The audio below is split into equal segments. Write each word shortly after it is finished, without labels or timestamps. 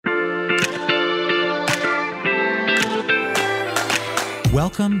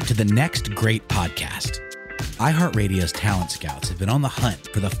Welcome to the Next Great Podcast. iHeartRadio's talent scouts have been on the hunt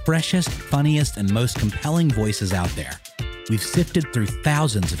for the freshest, funniest, and most compelling voices out there. We've sifted through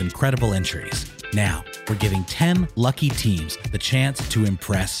thousands of incredible entries. Now, we're giving 10 lucky teams the chance to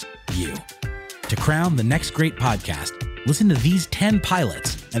impress you. To crown the Next Great Podcast, listen to these 10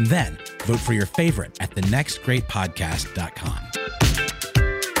 pilots and then vote for your favorite at thenextgreatpodcast.com.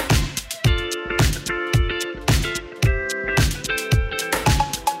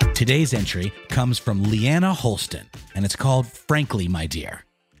 Today's entry comes from Leanna Holston, and it's called Frankly, My Dear.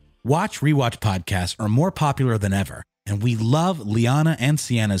 Watch Rewatch podcasts are more popular than ever, and we love Liana and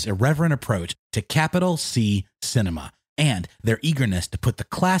Sienna's irreverent approach to capital C cinema and their eagerness to put the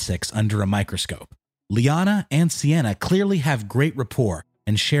classics under a microscope. Liana and Sienna clearly have great rapport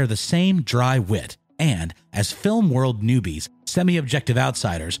and share the same dry wit, and as film world newbies, semi-objective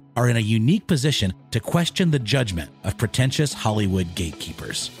outsiders are in a unique position to question the judgment of pretentious Hollywood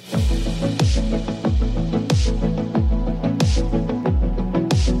gatekeepers.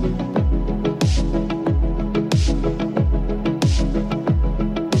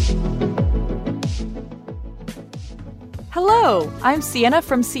 Hello, I'm Sienna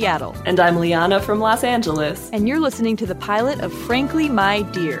from Seattle. And I'm Liana from Los Angeles. And you're listening to the pilot of Frankly, My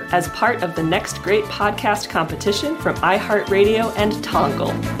Dear, as part of the Next Great Podcast competition from iHeartRadio and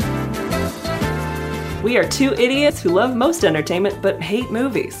Tongle. We are two idiots who love most entertainment but hate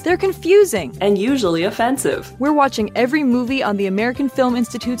movies. They're confusing. And usually offensive. We're watching every movie on the American Film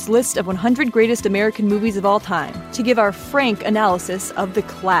Institute's list of 100 greatest American movies of all time to give our frank analysis of the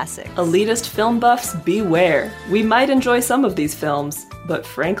classics. Elitist film buffs, beware. We might enjoy some of these films, but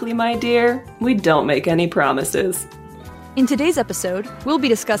frankly, my dear, we don't make any promises. In today's episode, we'll be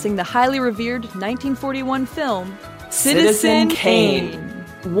discussing the highly revered 1941 film, Citizen Kane.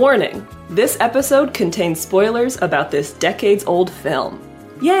 Warning, this episode contains spoilers about this decades-old film.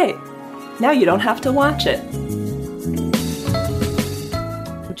 Yay! Now you don't have to watch it.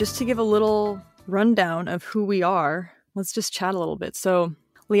 Just to give a little rundown of who we are, let's just chat a little bit. So,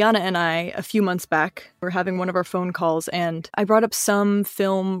 Liana and I, a few months back, were having one of our phone calls, and I brought up some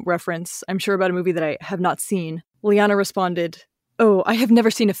film reference, I'm sure about a movie that I have not seen. Liana responded, "Oh, I have never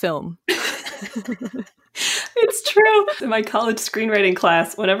seen a film." It's true. In my college screenwriting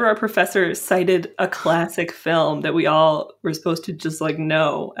class, whenever our professor cited a classic film that we all were supposed to just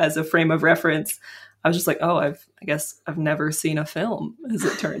know as a frame of reference, I was just like, oh, I guess I've never seen a film, as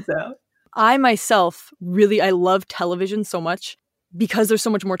it turns out. I myself I love television so much because there's so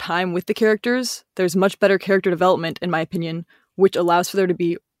much more time with the characters. There's much better character development, in my opinion, which allows for there to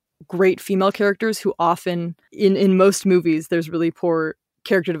be great female characters who often, in most movies, there's really poor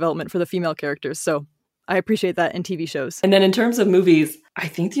character development for the female characters. So I appreciate that in TV shows. And then in terms of movies, I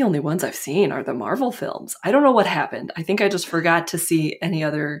think the only ones I've seen are the Marvel films. I don't know what happened. I think I just forgot to see any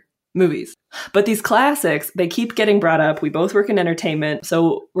other movies. But these classics, they keep getting brought up. We both work in entertainment.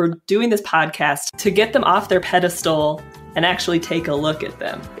 So we're doing this podcast to get them off their pedestal and actually take a look at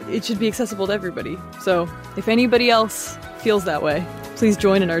them. It should be accessible to everybody. So if anybody else feels that way, please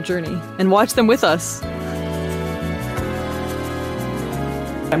join in our journey and watch them with us.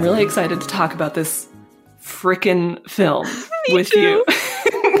 I'm really excited to talk about this frickin' film with you.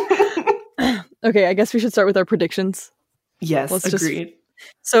 Okay, I guess we should start with our predictions. Yes, agreed.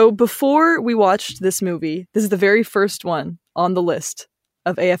 So before we watched this movie, this is the very first one on the list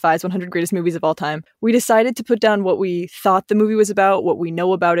of AFI's 100 greatest movies of all time. We decided to put down what we thought the movie was about, what we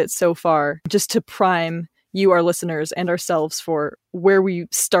know about it so far, just to prime you, our listeners, and ourselves for where we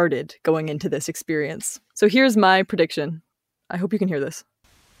started going into this experience. So here's my prediction. I hope you can hear this.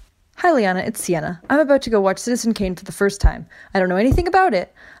 Hi, Liana, it's Sienna. I'm about to go watch Citizen Kane for the first time. I don't know anything about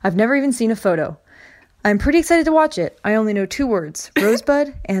it. I've never even seen a photo. I'm pretty excited to watch it. I only know 2 words,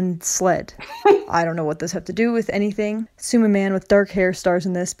 Rosebud and sled. I don't know what those have to do with anything. Assume a man with dark hair stars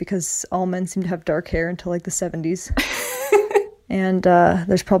in this because all men seem to have dark hair until the 70s. And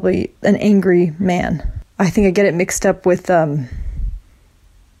there's probably an angry man. I think I get it mixed up with,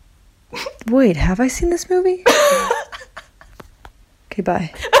 Wait, have I seen this movie? Okay,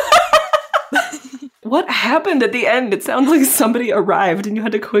 bye. What happened at the end? It sounds like somebody arrived and you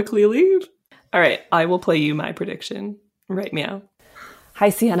had to quickly leave. All right, I will play you my prediction. Right, meow. Hi,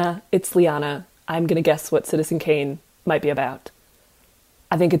 Sienna. It's Liana. I'm going to guess what Citizen Kane might be about.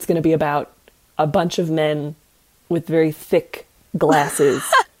 I think it's going to be about a bunch of men with very thick glasses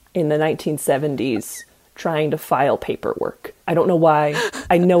in the 1970s trying to file paperwork. I don't know why.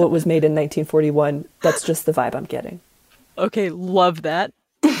 I know it was made in 1941. That's just the vibe I'm getting. Okay, love that.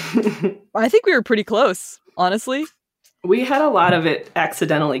 I think we were pretty close, honestly. We had a lot of it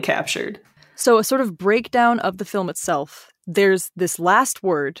accidentally captured. So a sort of breakdown of the film itself. there's this last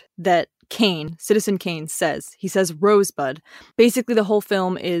word that Kane, Citizen Kane, says. He says Rosebud. Basically, the whole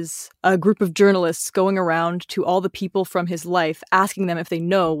film is a group of journalists going around to all the people from his life, asking them if they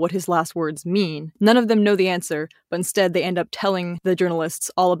know what his last words mean. None of them know the answer, but instead they end up telling the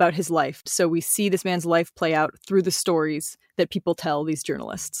journalists all about his life. So we see this man's life play out through the stories that people tell these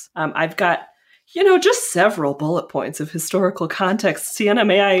journalists. I've got, just several bullet points of historical context. Sienna,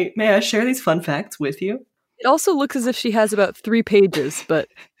 may I share these fun facts with you? It also looks as if she has about 3 pages, but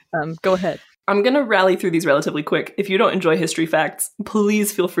go ahead. I'm going to rally through these relatively quick. If you don't enjoy history facts,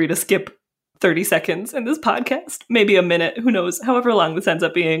 please feel free to skip 30 seconds in this podcast, maybe a minute, who knows, however long this ends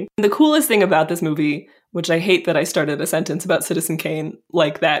up being. The coolest thing about this movie, which I hate that I started a sentence about Citizen Kane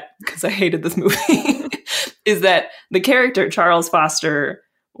like that because I hated this movie, is that the character Charles Foster,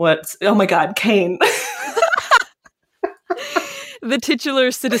 Kane. The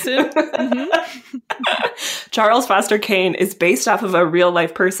titular citizen. Mm-hmm. Charles Foster Kane is based off of a real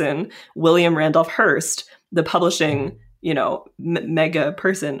life person, William Randolph Hearst, the publishing, mega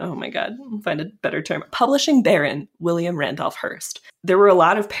person. Oh my God, I'll find a better term. Publishing baron, William Randolph Hearst. There were a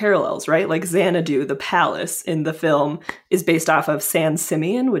lot of parallels, right? Like Xanadu, the palace in the film, is based off of San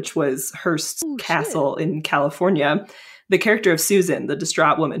Simeon, which was Hearst's castle in California. The character of Susan, the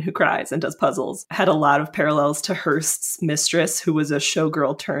distraught woman who cries and does puzzles, had a lot of parallels to Hearst's mistress, who was a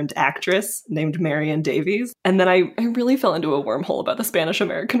showgirl turned actress named Marion Davies. And then I really fell into a wormhole about the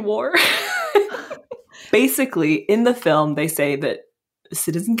Spanish-American War. Basically, in the film, they say that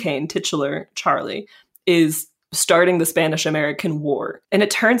Citizen Kane, titular Charlie, is starting the Spanish-American War. And it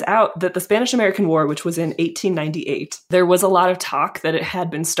turns out that the Spanish-American War, which was in 1898, there was a lot of talk that it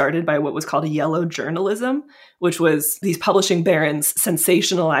had been started by what was called yellow journalism, which was these publishing barons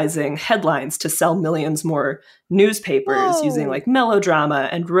sensationalizing headlines to sell millions more newspapers using like melodrama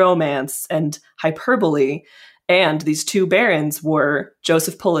and romance and hyperbole. And these 2 barons were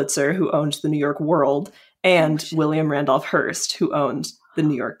Joseph Pulitzer, who owned the New York World, and William Randolph Hearst, who owned the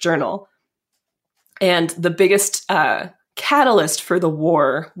New York Journal. And the biggest catalyst for the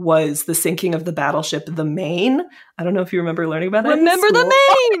war was the sinking of the battleship, the Maine. I don't know if you remember learning about that. Remember the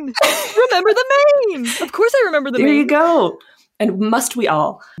Maine! Remember the Maine! Of course I remember the Maine. There you go. And must we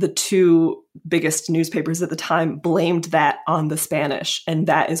all? The 2 biggest newspapers at the time blamed that on the Spanish. And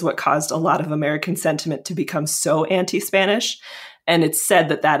that is what caused a lot of American sentiment to become so anti-Spanish. And it's said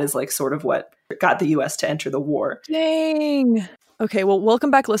that that is like sort of what got the U.S. to enter the war. Dang. Okay, well, welcome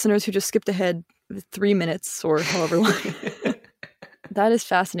back, listeners who just skipped ahead 3 minutes or however long. That is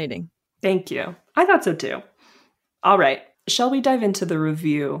fascinating. Thank you. I thought so too. All right. Shall we dive into the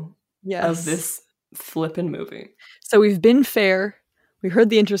review of this flippin' movie? So we've been fair. We heard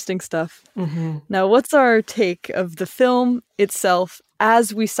the interesting stuff. Mm-hmm. Now, what's our take of the film itself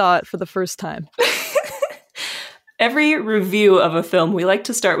as we saw it for the first time? Every review of a film, we like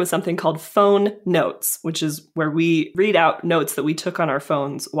to start with something called phone notes, which is where we read out notes that we took on our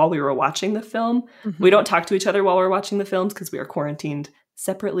phones while we were watching the film. Mm-hmm. We don't talk to each other while we're watching the films because we are quarantined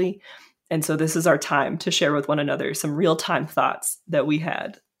separately. And so this is our time to share with one another some real-time thoughts that we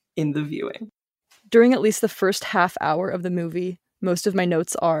had in the viewing. During at least the first half hour of the movie, most of my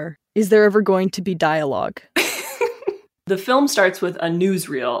notes are, is there ever going to be dialogue? The film starts with a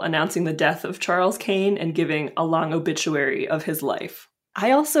newsreel announcing the death of Charles Kane and giving a long obituary of his life.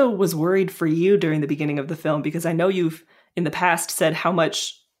 I also was worried for you during the beginning of the film because I know you've, in the past, said how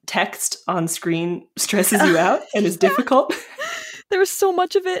much text on screen stresses you out and is difficult. There was so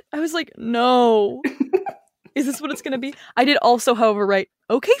much of it. I was like, no. Is this what it's going to be? I did also, however, write,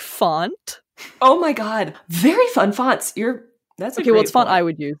 okay, font. Oh my God. Very fun fonts. That's okay. Well, it's font I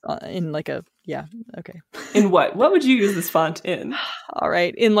would use in like a, okay. In what? What would you use this font in? All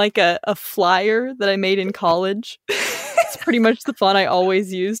right. In like a flyer that I made in college. It's pretty much the font I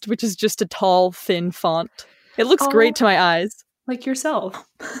always used, which is just a tall, thin font. It looks great to my eyes. Like yourself.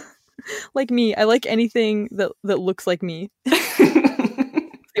 Like me. I like anything that looks like me.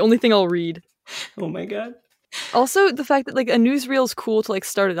 It's the only thing I'll read. Oh my God. Also, the fact that like a newsreel is cool to like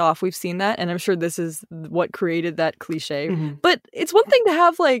start it off. We've seen that, and I'm sure this is what created that cliche. Mm-hmm. But it's one thing to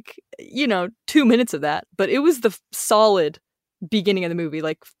have like, 2 minutes of that. But it was the solid beginning of the movie,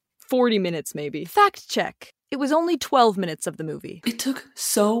 like 40 minutes maybe. Fact check. It was only 12 minutes of the movie. It took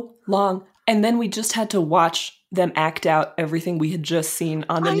so long. And then we just had to watch them act out everything we had just seen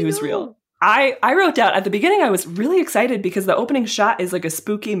on the newsreel. I wrote down at the beginning, I was really excited because the opening shot is like a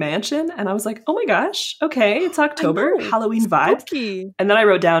spooky mansion. And I was like, oh my gosh, okay, it's October, Halloween spooky vibe. And then I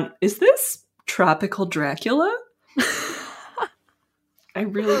wrote down, is this tropical Dracula? I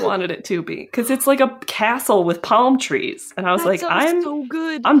really wanted it to be, because it's like a castle with palm trees. And I was like, I'm so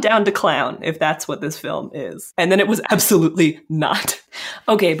good. I'm down to clown if that's what this film is. And then it was absolutely not.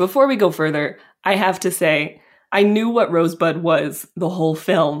 Okay, before we go further, I have to say, I knew what Rosebud was the whole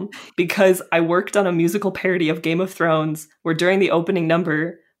film because I worked on a musical parody of Game of Thrones where during the opening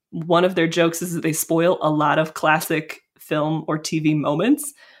number, one of their jokes is that they spoil a lot of classic film or TV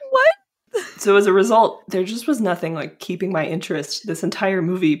moments. What? So as a result, there just was nothing like keeping my interest this entire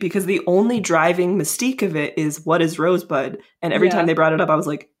movie because the only driving mystique of it is what is Rosebud? And every time they brought it up, I was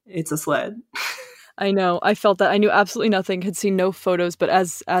like, it's a sled. I know. I felt that. I knew absolutely nothing, had seen no photos, but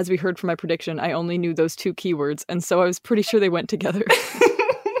as we heard from my prediction, I only knew those two keywords, and so I was pretty sure they went together.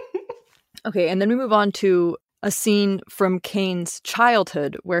 Okay, and then we move on to a scene from Kane's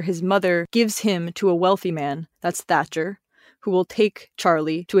childhood where his mother gives him to a wealthy man, that's Thatcher, who will take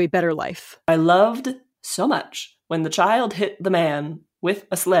Charlie to a better life. I loved so much when the child hit the man with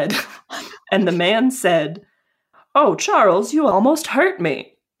a sled, and the man said, "Oh, Charles, you almost hurt me."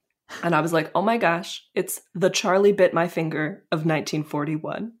 And I was like, oh my gosh, it's the Charlie Bit My Finger of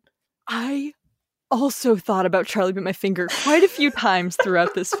 1941. I also thought about Charlie Bit My Finger quite a few times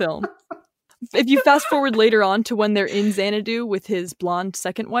throughout this film. If you fast forward later on to when they're in Xanadu with his blonde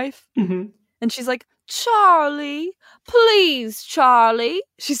second wife, and she's like, "Charlie, please, Charlie."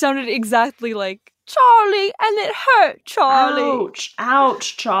 She sounded exactly like, "Charlie, and it hurt, Charlie. Ouch,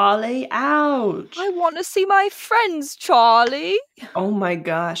 ouch, Charlie, ouch. I want to see my friends, Charlie." Oh my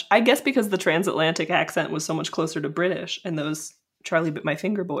gosh. I guess because the transatlantic accent was so much closer to British, and those Charlie Bit My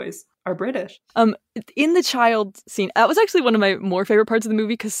Finger boys are British. In the child scene, that was actually one of my more favorite parts of the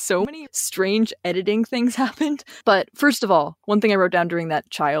movie because so many strange editing things happened. But first of all, one thing I wrote down during that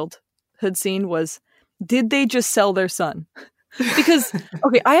childhood scene was, did they just sell their son? Because,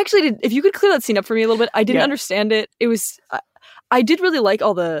 okay, I actually did, if you could clear that scene up for me a little bit, I didn't understand it. It was, I did really like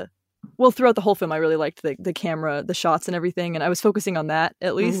throughout the whole film, I really liked the camera, the shots and everything, and I was focusing on that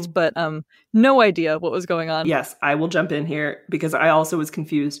at least, but no idea what was going on. Yes, I will jump in here because I also was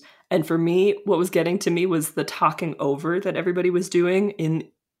confused. And for me, what was getting to me was the talking over that everybody was doing in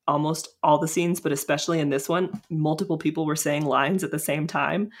almost all the scenes, but especially in this one. Multiple people were saying lines at the same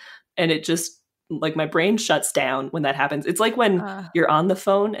time, and it just, like, my brain shuts down when that happens. It's like when you're on the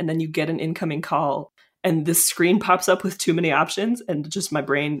phone and then you get an incoming call and the screen pops up with too many options and just my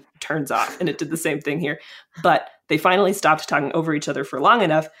brain turns off. And it did the same thing here. But they finally stopped talking over each other for long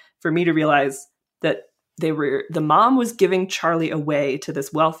enough for me to realize that the mom was giving Charlie away to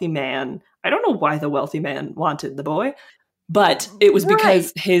this wealthy man. I don't know why the wealthy man wanted the boy, but it was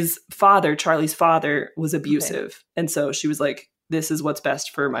because his father, Charlie's father, was abusive. Okay. And so she was like, this is what's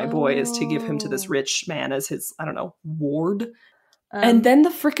best for my boy, is to give him to this rich man as his, I don't know, ward. And then the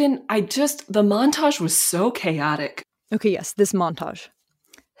montage was so chaotic. Okay, yes, this montage.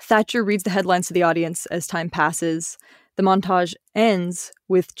 Thatcher reads the headlines to the audience as time passes. The montage ends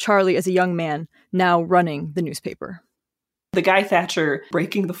with Charlie as a young man now running the newspaper. The guy Thatcher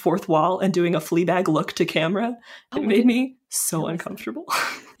breaking the fourth wall and doing a Fleabag look to camera, it made me so uncomfortable.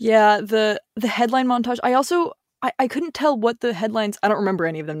 Yeah, the headline montage. I couldn't tell what the headlines, I don't remember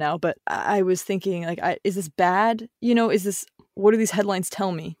any of them now, but I was thinking, like, is this bad? What do these headlines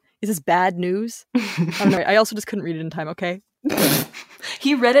tell me? Is this bad news? I don't know. I also just couldn't read it in time, okay?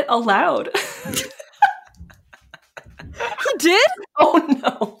 He read it aloud. He did? Oh,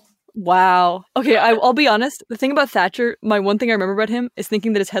 no. Wow. Okay, I'll be honest. The thing about Thatcher, my one thing I remember about him is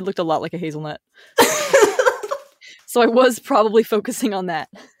thinking that his head looked a lot like a hazelnut. So I was probably focusing on that.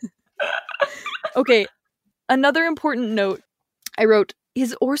 Okay, another important note. I wrote,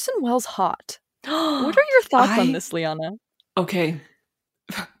 is Orson Welles hot? What are your thoughts on this, Liana? Okay.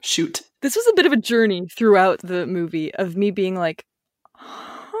 Shoot. This was a bit of a journey throughout the movie of me being like,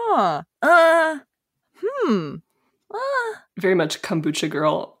 very much kombucha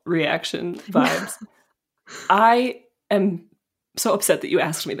girl reaction vibes. I am so upset that you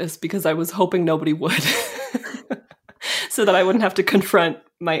asked me this because I was hoping nobody would. So that I wouldn't have to confront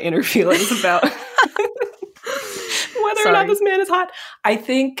my inner feelings about whether or not this man is hot. I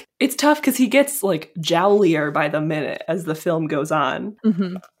think it's tough because he gets like jowlier by the minute as the film goes on.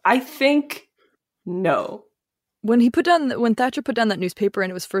 Mm-hmm. I think no. When Thatcher put down that newspaper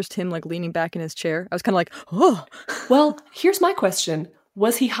and it was first him like leaning back in his chair, I was kind of like, oh. Well, here's my question.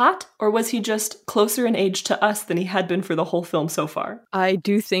 Was he hot or was he just closer in age to us than he had been for the whole film so far? I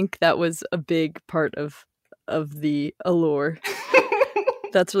do think that was a big part of the allure.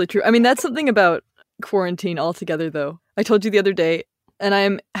 That's really true. I mean, that's something about quarantine altogether, though. I told you the other day, and I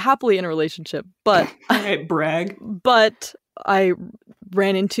am happily in a relationship, but I brag. But I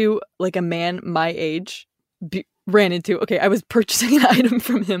ran into like a man my age ran into. Okay, I was purchasing an item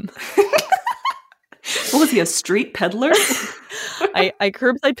from him. What was he, a street peddler? I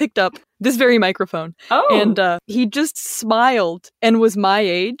curbside picked up this very microphone. Oh. And he just smiled and was my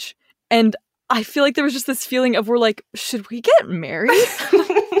age. And I feel like there was just this feeling of, we're like, should we get married?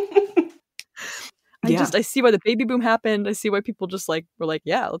 I see why the baby boom happened. I see why people just like were like,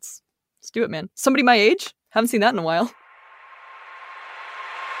 yeah, let's do it, man. Somebody my age? Haven't seen that in a while.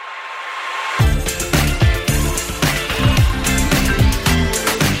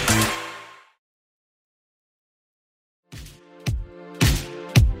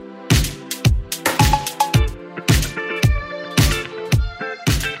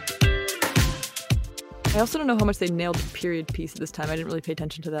 I also don't know how much they nailed the period piece at this time. I didn't really pay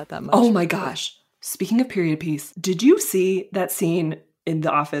attention to that much. Oh my gosh. Speaking of period piece, did you see that scene in The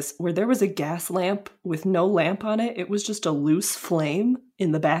Office where there was a gas lamp with no lamp on it? It was just a loose flame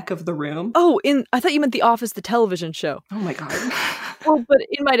in the back of the room. Oh, I thought you meant The Office, the television show. Oh my God. Well, but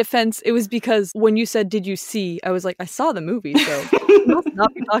in my defense, it was because when you said, did you see? I was like, I saw the movie, so you must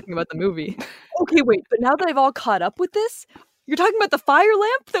not be talking about the movie. Okay, wait, but now that I've all caught up with this, you're talking about the fire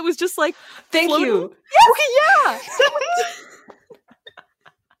lamp that was just like, thank floating? you. Yeah. Okay, yeah.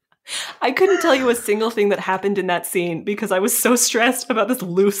 I couldn't tell you a single thing that happened in that scene because I was so stressed about this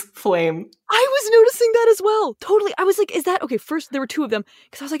loose flame. I was noticing that as well. Totally. I was like, is that, okay, first there were two of them,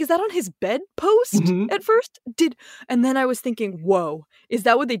 because I was like, is that on his bedpost at first? And then I was thinking, whoa, is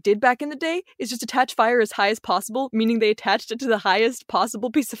that what they did back in the day? Is just attach fire as high as possible, meaning they attached it to the highest possible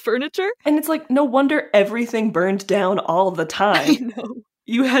piece of furniture? And it's like, no wonder everything burned down all the time. I know.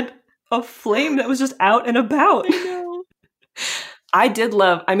 You had a flame that was just out and about. I know. I did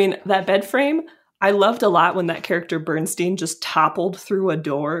love, that bed frame, I loved a lot when that character Bernstein just toppled through a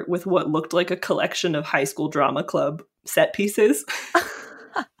door with what looked like a collection of high school drama club set pieces.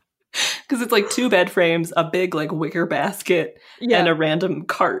 Because it's like two bed frames, a big like wicker basket, and a random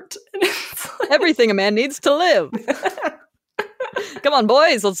cart. And it's like... Everything a man needs to live. Come on,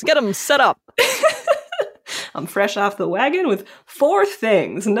 boys, let's get them set up. I'm fresh off the wagon with 4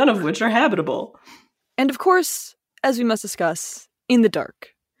 things, none of which are habitable. And of course, as we must discuss, in the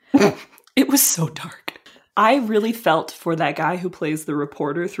dark. It was so dark. I really felt for that guy who plays the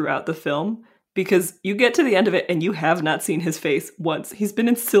reporter throughout the film, because you get to the end of it and you have not seen his face once. He's been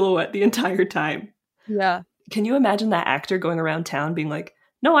in silhouette the entire time. Yeah. Can you imagine that actor going around town being like,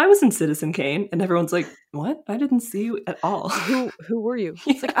 no, I was in Citizen Kane. And everyone's like, what? I didn't see you at all. Who were you?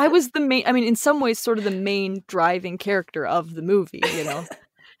 It's like, I was the main, in some ways, sort of the main driving character of the movie, you know?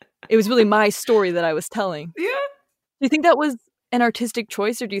 It was really my story that I was telling. Yeah. Do you think that was an artistic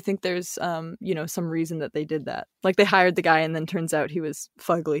choice, or do you think there's, some reason that they did that? Like they hired the guy and then turns out he was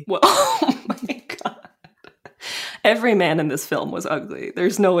fugly. Well, oh my God. Every man in this film was ugly.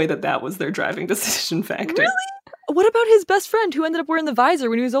 There's no way that was their driving decision factor. Really? What about his best friend who ended up wearing the visor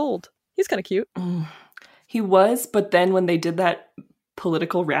when he was old? He's kind of cute. He was, but then when they did that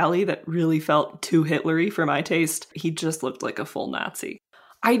political rally that really felt too Hitlery for my taste, he just looked like a full Nazi.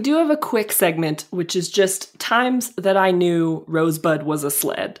 I do have a quick segment, which is just times that I knew Rosebud was a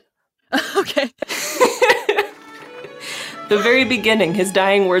sled. Okay. The very beginning, his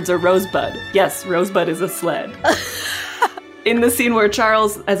dying words are Rosebud. Yes, Rosebud is a sled. In the scene where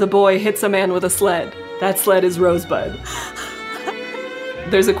Charles, as a boy, hits a man with a sled, that sled is Rosebud.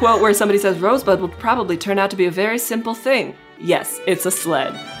 There's a quote where somebody says, Rosebud will probably turn out to be a very simple thing. Yes, it's a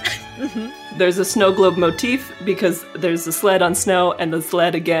sled. There's a snow globe motif because there's a sled on snow, and the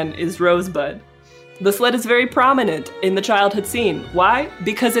sled again is Rosebud. The sled is very prominent in the childhood scene. Why?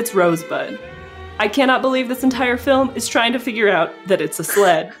 Because it's Rosebud. I cannot believe this entire film is trying to figure out that it's a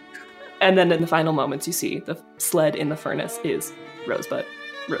sled. And then in the final moments, you see the sled in the furnace is Rosebud.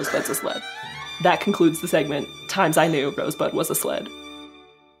 Rosebud's a sled. That concludes the segment. Times I knew Rosebud was a sled.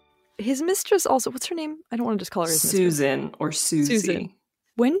 His mistress also, what's her name? I don't want to just call her his Susan mistress. or Susie. Susan.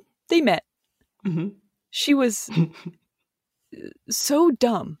 When they met, she was so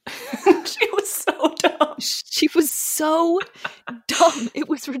dumb. She was so dumb. She was so dumb. It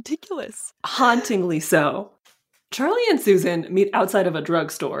was ridiculous. Hauntingly so. Charlie and Susan meet outside of a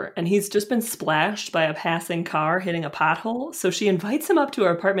drugstore, and he's just been splashed by a passing car hitting a pothole, so she invites him up to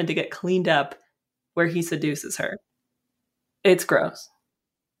her apartment to get cleaned up, where he seduces her. It's gross.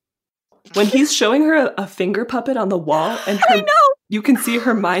 When he's showing her a finger puppet on the wall, and you can see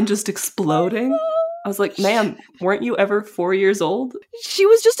her mind just exploding. I was like, ma'am, weren't you ever 4 years old? She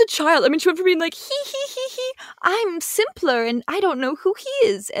was just a child. She went from being like, he, I'm simpler and I don't know who he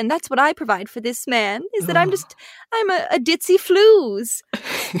is. And that's what I provide for this man, is that I'm a ditzy flues.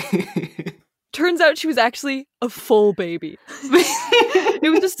 Turns out she was actually a full baby. It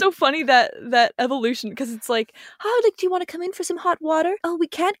was just so funny that evolution, because it's like, oh, like, do you want to come in for some hot water? Oh, we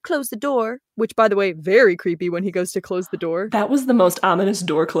can't close the door. Which, by the way, very creepy when he goes to close the door. That was the most ominous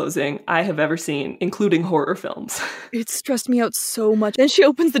door closing I have ever seen, including horror films. It stressed me out so much. Then she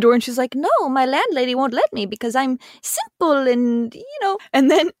opens the door and she's like, no, my landlady won't let me because I'm simple and, And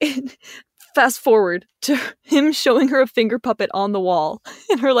then fast forward to him showing her a finger puppet on the wall.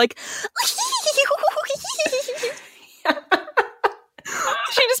 And her like...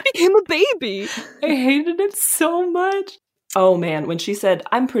 She just became a baby. I hated it so much. Oh man, when she said,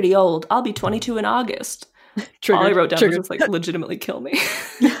 I'm pretty old, I'll be 22 in August. All I wrote down was just like, legitimately kill me.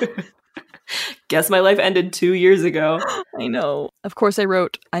 Guess my life ended 2 years ago. I know. Of course I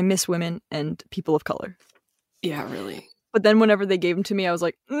wrote, I miss women and people of color. Yeah, really. But then whenever they gave them to me, I was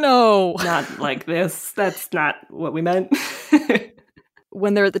like, no. Not like this. That's not what we meant.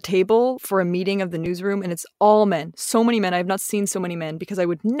 When they're at the table for a meeting of the newsroom and it's all men, so many men. I have not seen so many men because I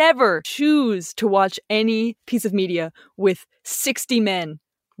would never choose to watch any piece of media with 60 men,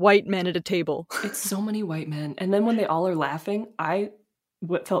 white men at a table. It's so many white men. And then when they all are laughing, I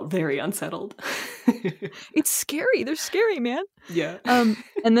felt very unsettled. It's scary. They're scary, man. Yeah. And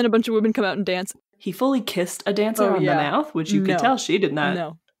then a bunch of women come out and dance. He fully kissed a dancer on the mouth, which you could tell she did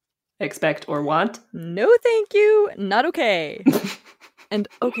not expect or want. No, thank you. Not okay. And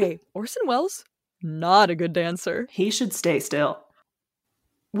okay, Orson Welles, not a good dancer. He should stay still.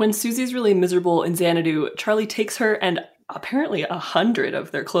 When Susie's really miserable in Xanadu, Charlie takes her and apparently 100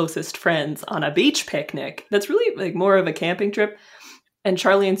 of their closest friends on a beach picnic. That's really like more of a camping trip. And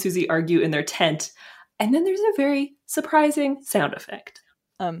Charlie and Susie argue in their tent. And then there's a very surprising sound effect.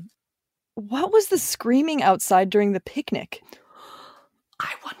 What was the screaming outside during the picnic?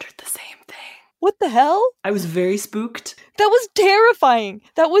 I wondered the same thing. What the hell? I was very spooked. That was terrifying.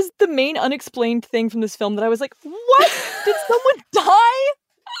 That was the main unexplained thing from this film that I was like, what? Did someone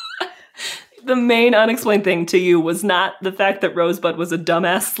die? The main unexplained thing to you was not the fact that Rosebud was a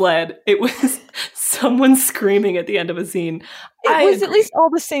dumbass sled. It was someone screaming at the end of a scene. It was at least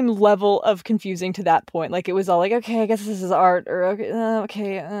all the same level of confusing to that point. Like, it was all like, okay, I guess this is art, or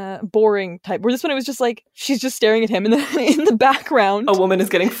boring type. Where this one, it was just like, she's just staring at him in the background. A woman is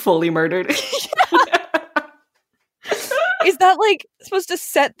getting fully murdered. Is that, like, supposed to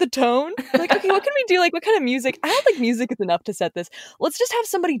set the tone? Like, okay, what can we do? Like, what kind of music? I don't think music is enough to set this. Let's just have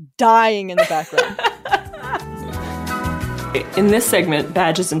somebody dying in the background. In this segment,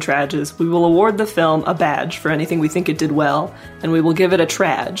 Badges and Trages, we will award the film a badge for anything we think it did well, and we will give it a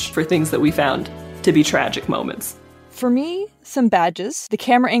trage for things that we found to be tragic moments. For me, some badges. The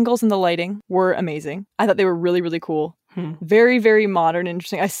camera angles and the lighting were amazing. I thought they were really, really cool. Very, very modern and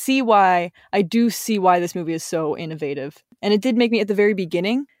interesting. I do see why this movie is so innovative. And it did make me, at the very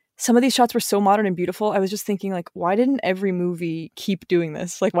beginning, some of these shots were so modern and beautiful. I was just thinking, like, why didn't every movie keep doing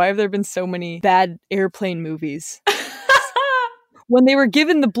this? Like, why have there been so many bad airplane movies? When they were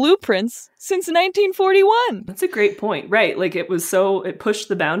given the blueprints since 1941. That's a great point. Right. Like, it pushed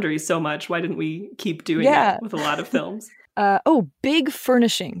the boundaries so much. Why didn't we keep doing it with a lot of films? Big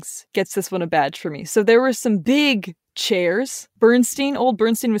furnishings gets this one a badge for me. So there were some big chairs. Old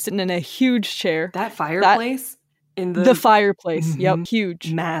Bernstein was sitting in a huge chair. That fireplace? The fireplace. Mm-hmm. Yep.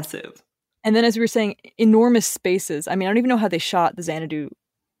 Huge. Massive. And then, as we were saying, enormous spaces. I mean, I don't even know how they shot the Xanadu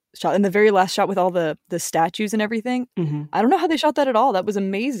shot. In the very last shot with all the statues and everything. Mm-hmm. I don't know how they shot that at all. That was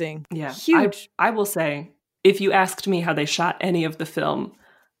amazing. Yeah. Huge. I will say, if you asked me how they shot any of the film,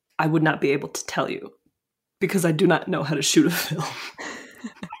 I would not be able to tell you. Because I do not know how to shoot a film.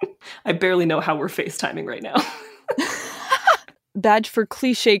 I barely know how we're FaceTiming right now. Badge for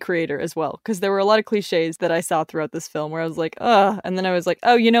cliche creator as well, because there were a lot of cliches that I saw throughout this film where I was like, ugh, and then I was like,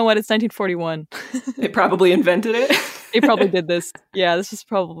 oh, you know what? It's 1941. They probably invented it. They probably did this. Yeah, this is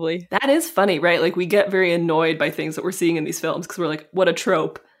probably... That is funny, right? Like, we get very annoyed by things that we're seeing in these films because we're like, what a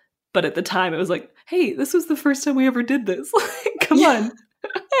trope. But at the time, it was like, hey, this was the first time we ever did this. Come on.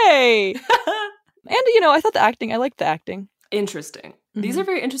 Hey! And, I thought I liked the acting. Interesting. Mm-hmm. These are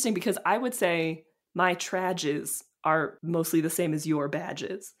very interesting because I would say my trages are mostly the same as your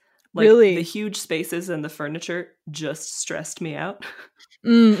badges. Like, really? The huge spaces and the furniture just stressed me out.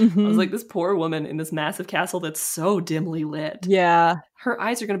 Mm-hmm. I was like, this poor woman in this massive castle that's so dimly lit. Yeah. Her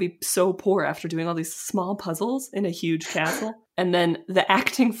eyes are going to be so poor after doing all these small puzzles in a huge castle. And then the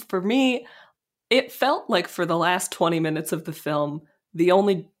acting, for me, it felt like for the last 20 minutes of the film, the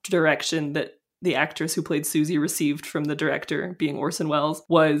only direction that the actress who played Susie received from the director, being Orson Welles,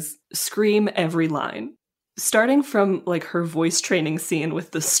 was scream every line. Starting from, like, her voice training scene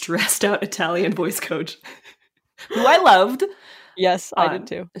with the stressed out Italian voice coach, who I loved, Yes, I did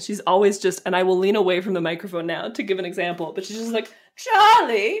too. She's always just, and I will lean away from the microphone now to give an example, but she's just like,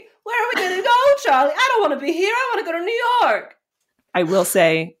 Charlie, where are we going to go, Charlie? I don't want to be here. I want to go to New York. I will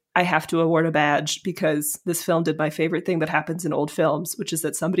say I have to award a badge because this film did my favorite thing that happens in old films, which is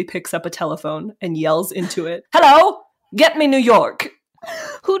that somebody picks up a telephone and yells into it, hello, get me New York.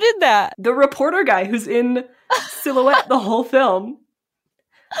 Who did that? The reporter guy who's in silhouette the whole film.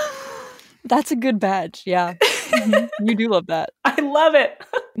 That's a good badge, yeah. You do love that. I love it.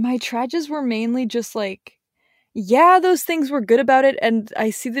 My trages were mainly just like, yeah, those things were good about it, and I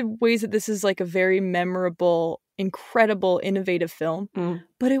see the ways that this is like a very memorable, incredible, innovative film,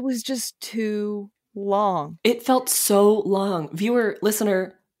 but it was just too long. It felt so long. Viewer,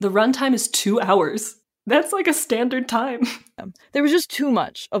 listener, the runtime is 2 hours. That's like a standard time. There was just too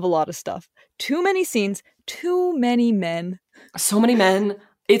much of a lot of stuff. Too many scenes, too many men. So many men.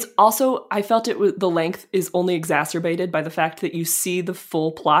 It's also, I felt the length is only exacerbated by the fact that you see the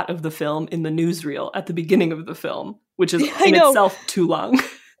full plot of the film in the newsreel at the beginning of the film, which is in itself too long.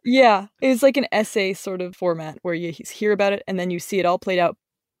 Yeah, it's like an essay sort of format where you hear about it and then you see it all played out.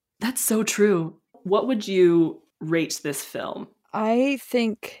 That's so true. What would you rate this film? I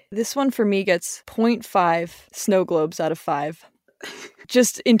think this one for me gets 0.5 snow globes out of 5.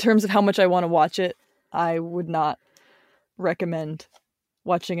 Just in terms of how much I want to watch it, I would not recommend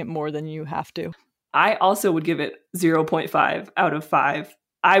watching it more than you have to. I also would give it 0.5 out of 5.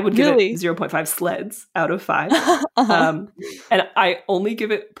 I would give it 0.5 sleds out of 5. And I only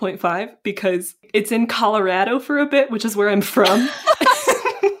give it 0.5 because it's in Colorado for a bit, which is where I'm from.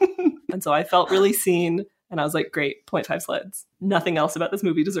 And so I felt really seen. And I was like, great, 0.5 sleds. Nothing else about this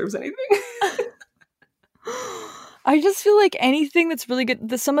movie deserves anything. I just feel like anything that's really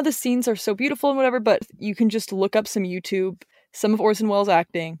good, some of the scenes are so beautiful and whatever, but you can just look up some YouTube, some of Orson Welles'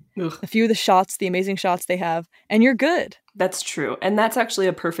 acting, a few of the shots, the amazing shots they have, and you're good. That's true. And that's actually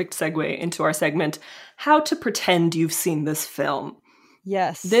a perfect segue into our segment, How to Pretend You've Seen This Film.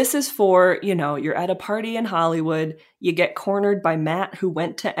 Yes. This is for, you're at a party in Hollywood, you get cornered by Matt who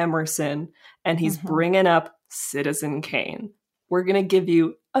went to Emerson, and he's bringing up Citizen Kane. We're going to give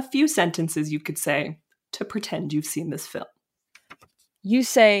you a few sentences you could say to pretend you've seen this film. You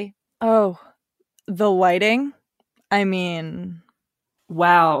say, oh, the lighting? I mean...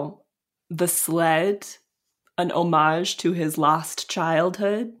 Wow, the sled? An homage to his lost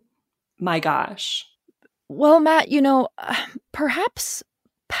childhood? My gosh. Well, Matt, perhaps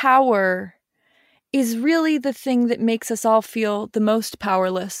power is really the thing that makes us all feel the most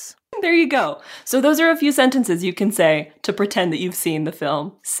powerless. There you go. So those are a few sentences you can say to pretend that you've seen the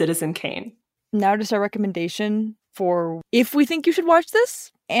film Citizen Kane. Now just our recommendation for if we think you should watch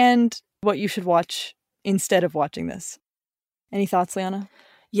this and what you should watch instead of watching this. Any thoughts, Liana?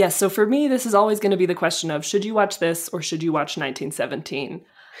 Yes, so for me, this is always going to be the question of, should you watch this or should you watch 1917?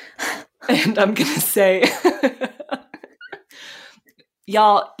 And I'm going to say,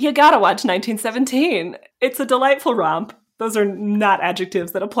 y'all, you gotta watch 1917. It's a delightful romp. Those are not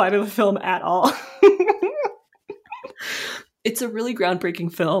adjectives that apply to the film at all. It's a really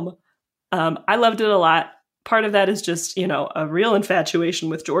groundbreaking film. I loved it a lot. Part of that is just, a real infatuation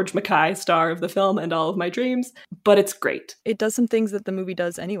with George Mackay, star of the film and all of my dreams. But it's great. It does some things that the movie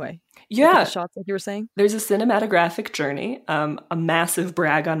does anyway. Yeah. The shots, like you were saying. There's a cinematographic journey. A massive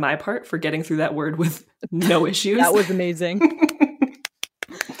brag on my part for getting through that word with no issues. That was amazing.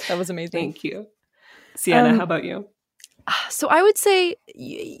 That was amazing. Thank you. Sienna, how about you? So I would say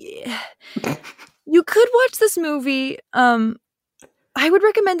you could watch this movie. I would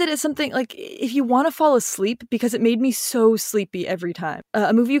recommend it as something like if you want to fall asleep, because it made me so sleepy every time.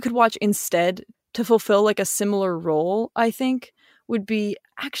 A movie you could watch instead to fulfill like a similar role, I think, would be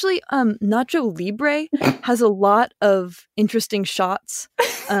actually Nacho Libre has a lot of interesting shots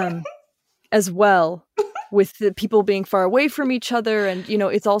as well, with the people being far away from each other. And,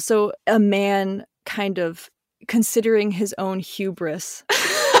 it's also a man kind of considering his own hubris.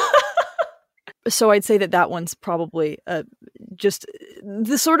 So I'd say that one's probably just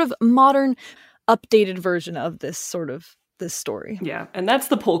the sort of modern, updated version of this story. Yeah, and that's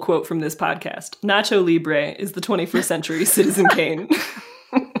the pull quote from this podcast. Nacho Libre is the 21st century Citizen Kane.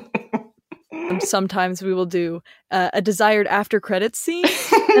 Sometimes we will do a desired after credits scene.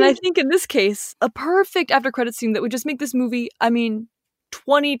 And I think in this case, a perfect after credits scene that would just make this movie,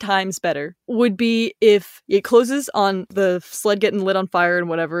 20 times better would be if it closes on the sled getting lit on fire and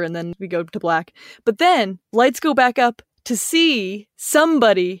whatever, and then we go to black. But then lights go back up to see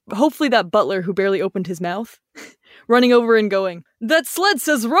somebody, hopefully that butler who barely opened his mouth, running over and going, "That sled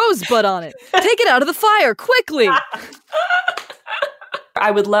says Rosebud on it. Take it out of the fire quickly."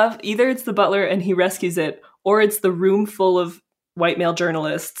 I would love either it's the butler and he rescues it, or it's the room full of white male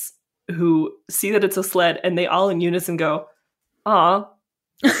journalists who see that it's a sled and they all in unison go, "Aw."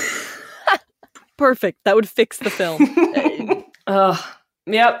 Perfect. That would fix the film.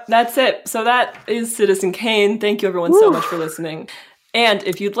 Yep, that's it. So that is Citizen Kane. Thank you everyone so much for listening. And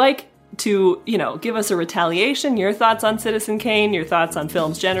if you'd like to, give us a retaliation, your thoughts on Citizen Kane, your thoughts on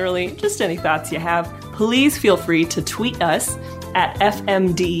films generally, just any thoughts you have, please feel free to tweet us at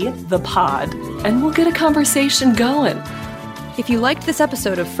FMDthepod, and we'll get a conversation going. If you liked this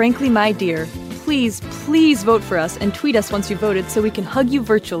episode of Frankly My Dear, please vote for us and tweet us once you voted so we can hug you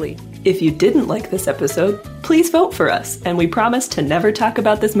virtually. If you didn't like this episode, please vote for us, and we promise to never talk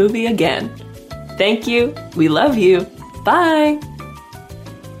about this movie again. Thank you. We love you. Bye.